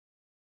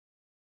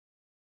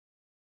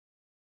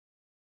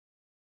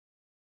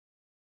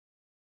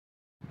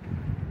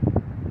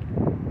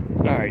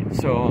Alright,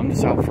 so I'm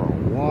just out for a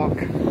walk,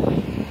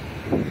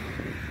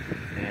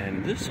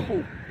 and this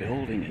whole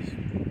building is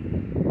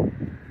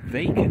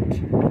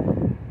vacant.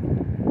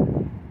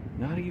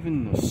 Not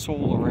even a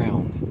soul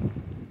around.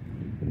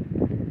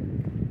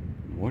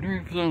 I'm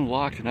wondering if it's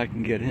unlocked and I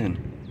can get in.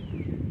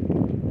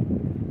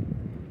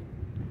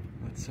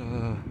 Let's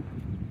go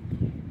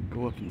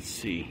up and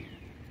see.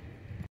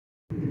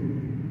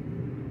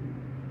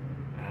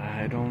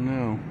 I don't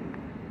know.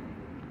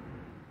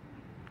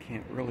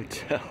 Can't really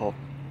tell.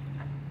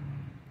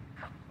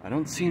 I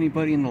don't see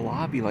anybody in the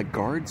lobby, like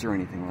guards or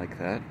anything like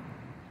that.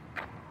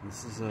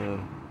 This is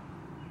a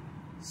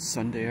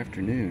Sunday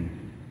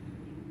afternoon.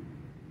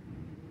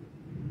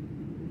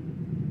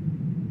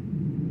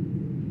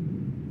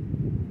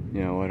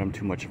 You know what, I'm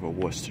too much of a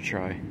wuss to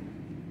try.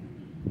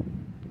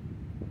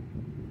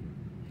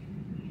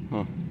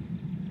 Huh.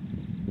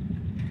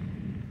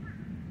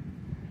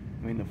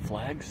 I mean, the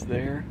flag's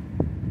there,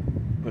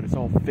 but it's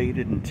all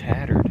faded and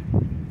tattered.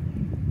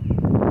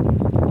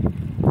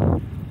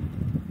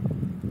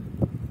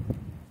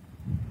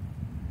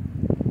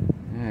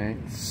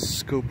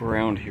 Scope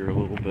around here a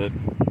little bit.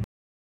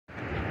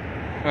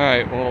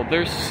 Alright, well,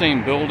 there's the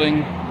same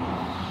building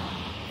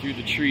through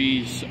the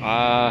trees.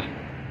 I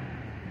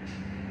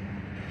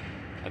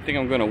think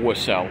I'm gonna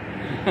wuss out.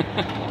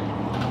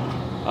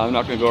 I'm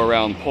not gonna go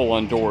around and pull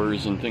on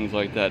doors and things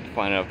like that to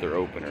find out if they're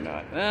open or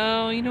not.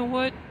 Well, you know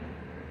what?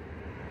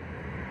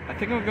 I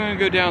think I'm gonna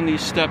go down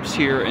these steps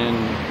here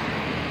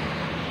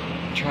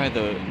and try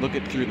to look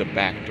it through the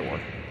back door.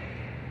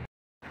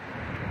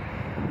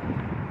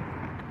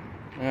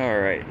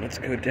 Alright, let's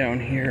go down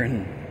here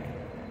and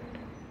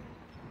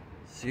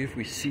see if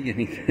we see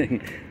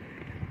anything.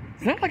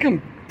 It's not like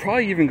I'm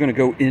probably even going to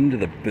go into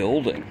the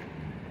building.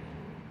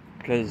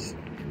 Because,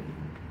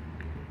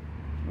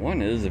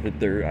 one is, if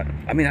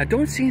I mean, I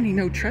don't see any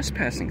no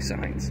trespassing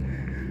signs.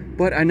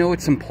 But I know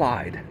it's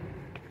implied.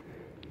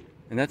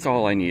 And that's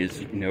all I need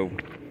is, you know,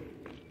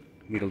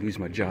 me to lose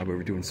my job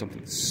over doing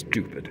something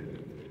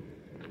stupid.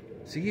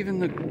 See, even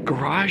the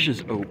garage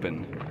is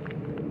open.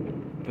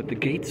 But the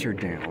gates are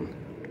down.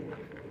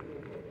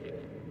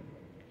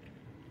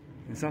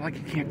 It's not like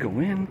you can't go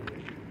in.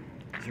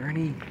 Is there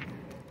any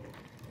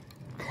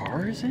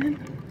cars in?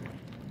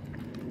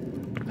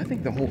 I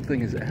think the whole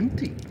thing is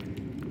empty.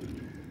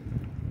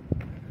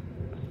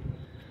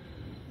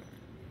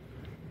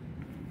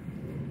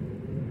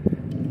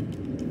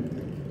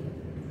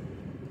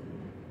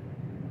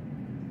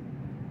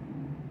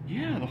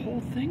 Yeah, the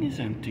whole thing is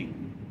empty.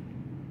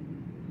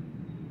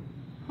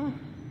 Huh.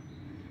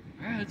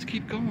 Alright, let's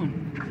keep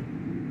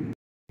going.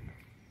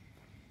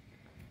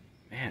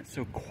 Man, it's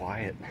so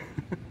quiet.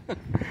 I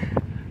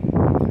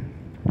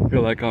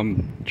feel like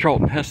I'm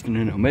Charlton Heston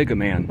in Omega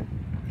Man.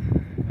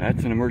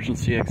 That's an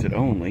emergency exit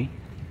only.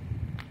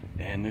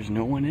 And there's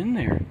no one in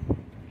there.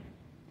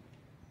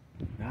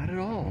 Not at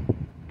all.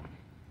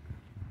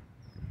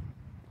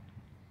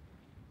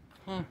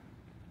 Huh.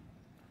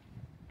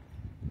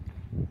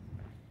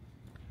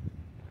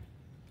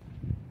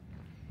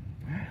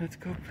 Alright, let's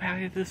go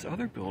by this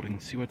other building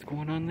and see what's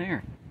going on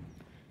there.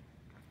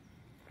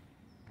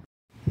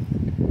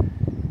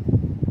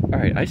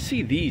 Alright, I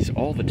see these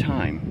all the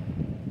time.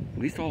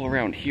 At least all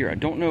around here. I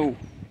don't know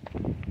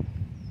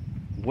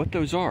what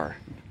those are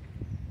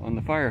on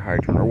the fire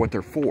hydrant or what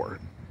they're for.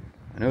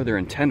 I know they're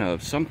antenna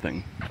of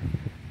something.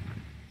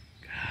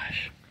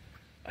 Gosh,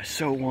 I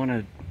so want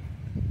to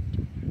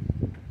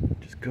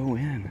just go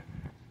in.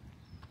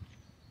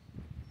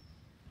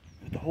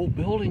 But the whole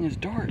building is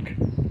dark.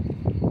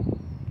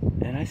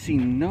 And I see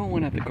no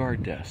one at the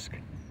guard desk.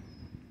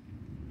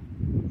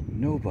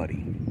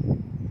 Nobody.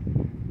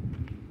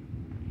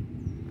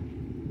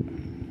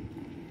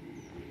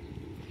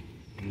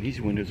 These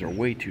windows are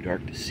way too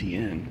dark to see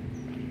in.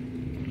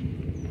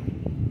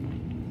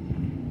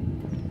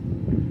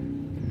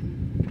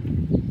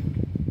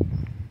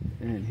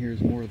 And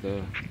here's more of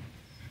the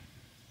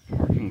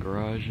parking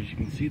garage. As you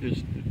can see,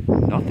 there's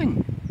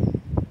nothing.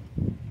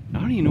 I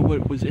don't even know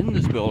what was in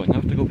this building.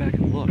 I'll have to go back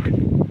and look.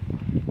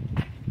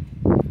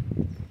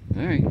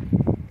 Alright.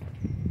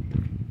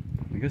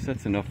 I guess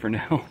that's enough for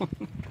now.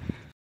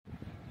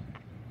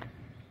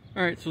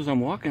 Alright, so as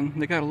I'm walking,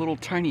 they got a little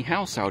tiny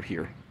house out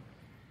here.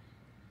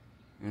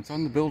 And it's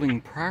on the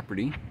building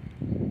property.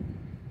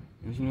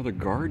 There's another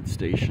guard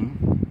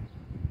station.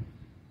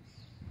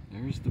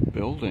 There's the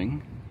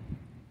building.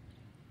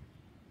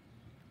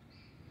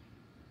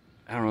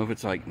 I don't know if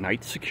it's like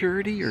night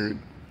security or...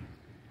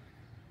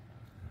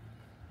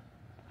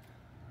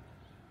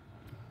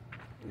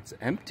 It's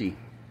empty.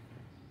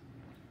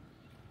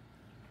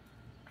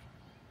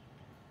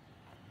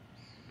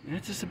 And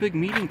it's just a big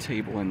meeting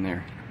table in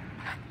there.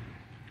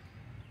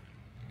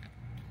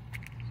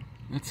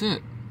 That's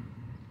it.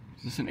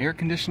 This is an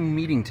air-conditioned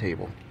meeting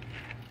table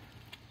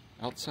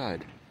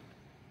outside.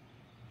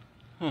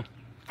 Huh.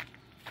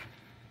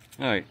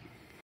 Alright.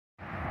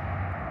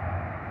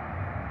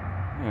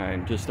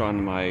 I'm just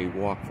on my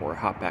walk for a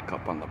hop back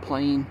up on the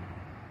plane.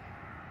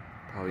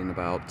 Probably in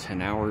about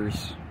 10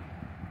 hours.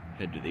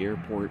 Head to the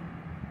airport.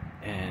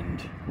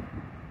 And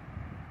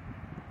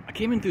I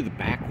came in through the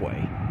back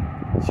way.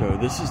 So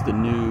this is the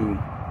new,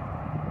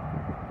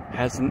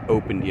 hasn't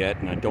opened yet,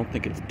 and I don't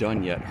think it's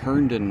done yet,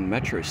 Herndon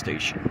Metro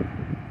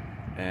Station.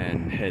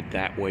 And head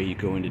that way, you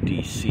go into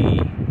DC,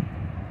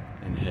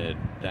 and head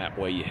that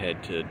way, you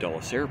head to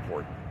Dulles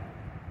Airport.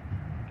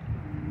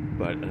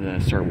 But then I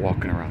started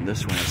walking around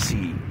this one, I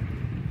see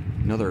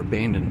another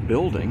abandoned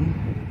building,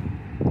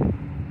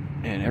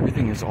 and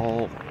everything is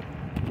all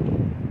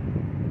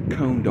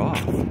coned off.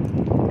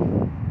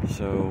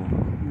 So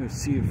I'm gonna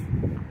see if,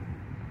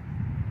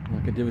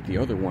 like I did with the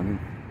other one,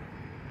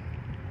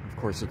 of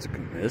course it's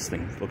this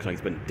thing looks like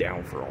it's been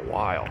down for a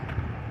while.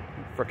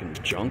 Freaking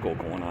jungle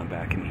going on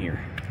back in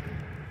here.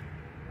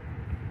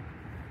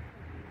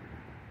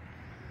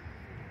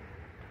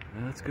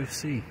 Let's go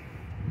see.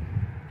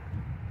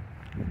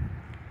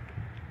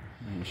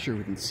 I'm sure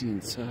we can see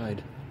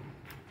inside.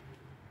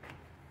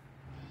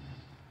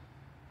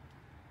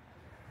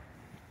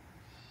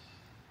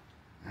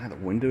 The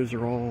windows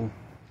are all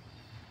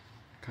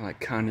kind of like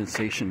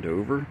condensationed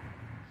over.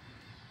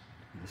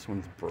 This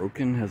one's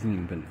broken, hasn't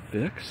even been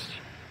fixed.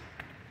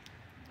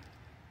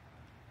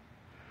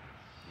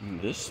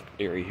 And this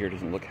area here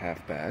doesn't look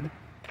half bad.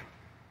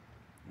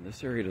 And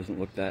this area doesn't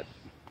look that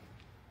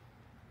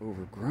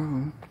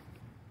overgrown.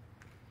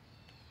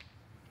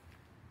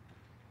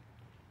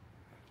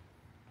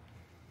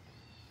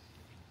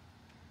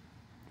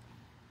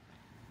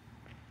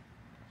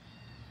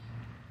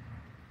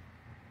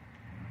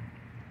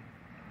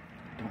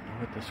 I don't know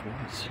what this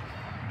was.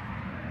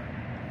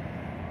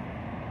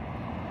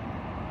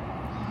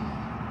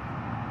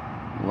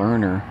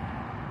 Learner.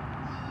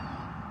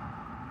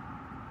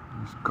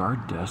 There's a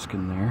guard desk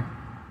in there.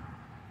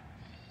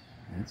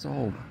 It's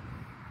all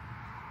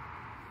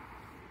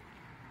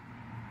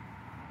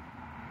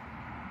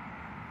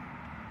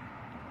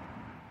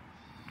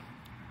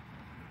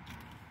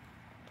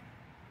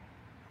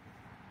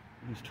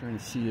I'm just trying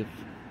to see if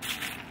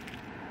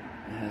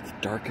it's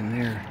dark in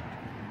there.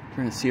 I'm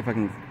trying to see if I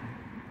can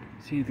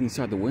see anything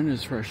inside the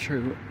windows before I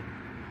show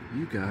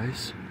you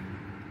guys.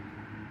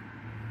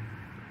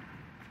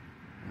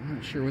 I'm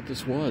not sure what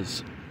this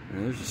was.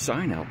 There's a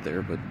sign out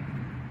there, but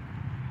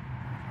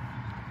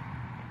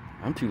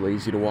I'm too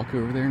lazy to walk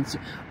over there and see.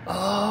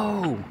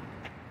 Oh!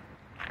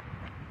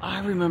 I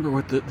remember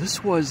what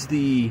this was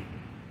the,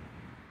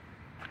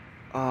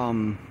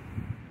 oh,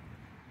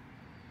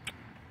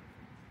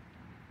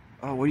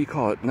 what do you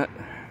call it? Not,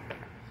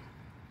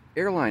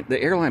 the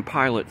Airline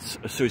Pilots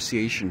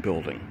Association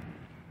building.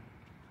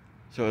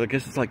 So I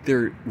guess it's like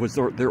their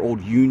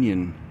old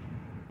union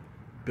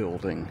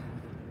building.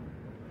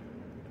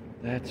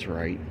 That's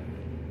right.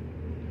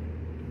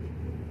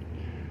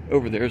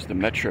 Over there's the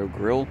Metro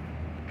Grill.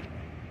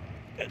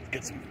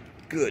 Get some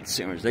good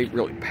sandwiches. They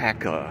really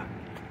pack,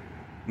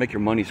 make your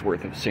money's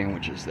worth of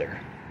sandwiches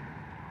there.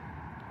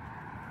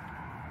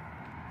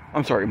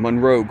 I'm sorry,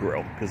 Monroe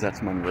Grill, because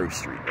that's Monroe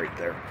Street right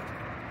there.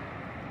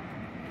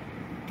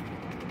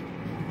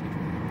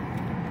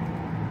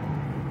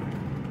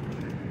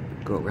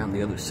 Go around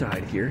the other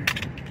side here.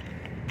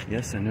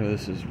 Yes, I know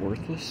this is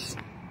worthless.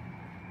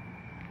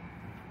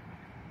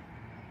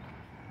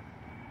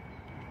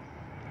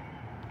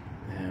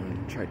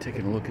 And try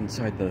taking a look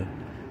inside the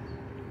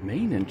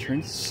main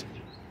entrance.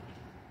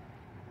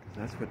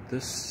 That's what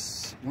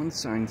this one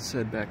sign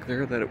said back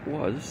there that it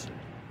was.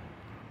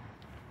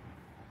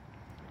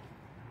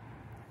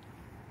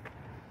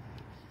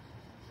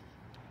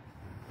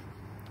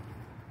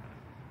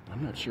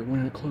 I'm not sure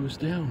when it closed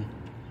down.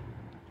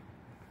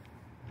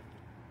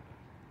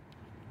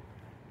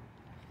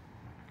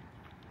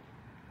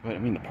 But I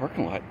mean, the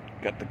parking lot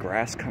got the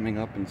grass coming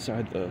up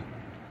inside the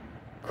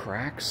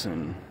cracks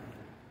and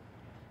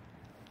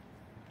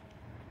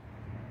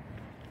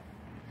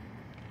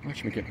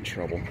watch me get in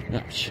trouble.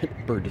 Oh shit,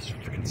 bird just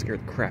freaking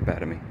scared the crap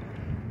out of me.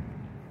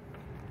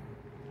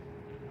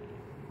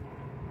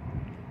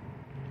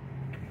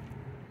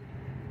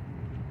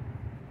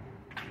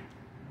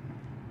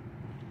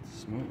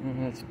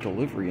 That's a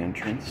delivery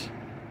entrance.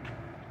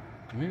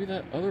 Maybe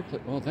that other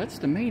place, well, that's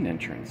the main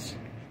entrance.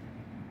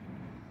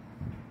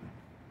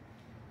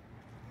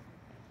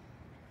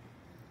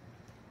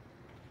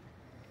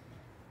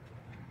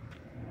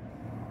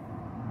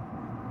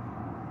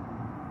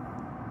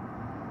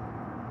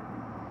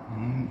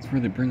 That's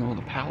where they bring all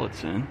the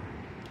pallets in.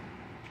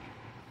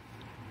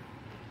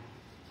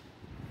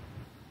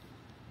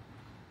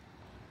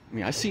 I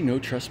mean, I see no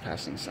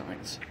trespassing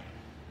signs.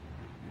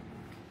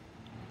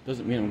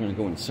 Doesn't mean I'm going to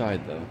go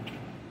inside, though.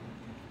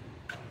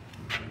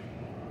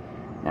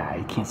 Nah,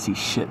 you can't see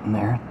shit in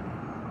there.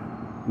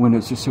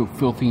 Windows are so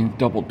filthy and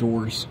double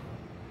doors.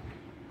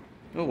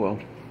 Oh well.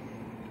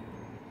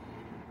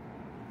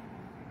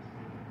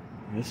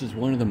 This is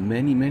one of the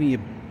many, many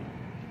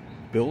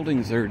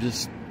buildings that are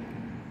just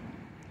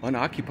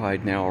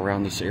unoccupied now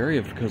around this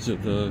area because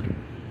of the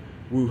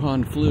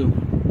Wuhan flu.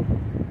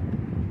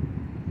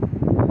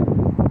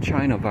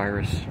 China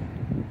virus.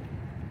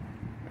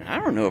 I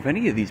don't know if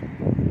any of these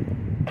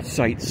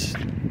sites,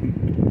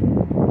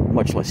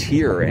 much less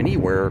here or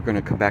anywhere, are going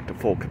to come back to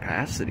full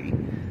capacity.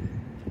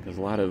 because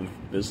a lot of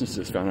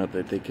businesses found out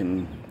that they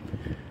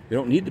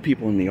don't need the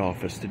people in the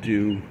office to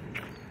do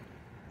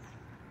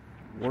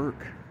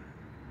work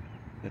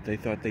that they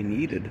thought they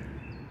needed.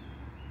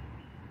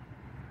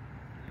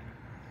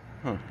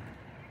 Huh.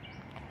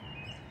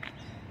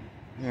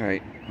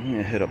 Alright, I'm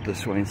gonna head up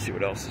this way and see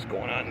what else is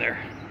going on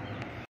there.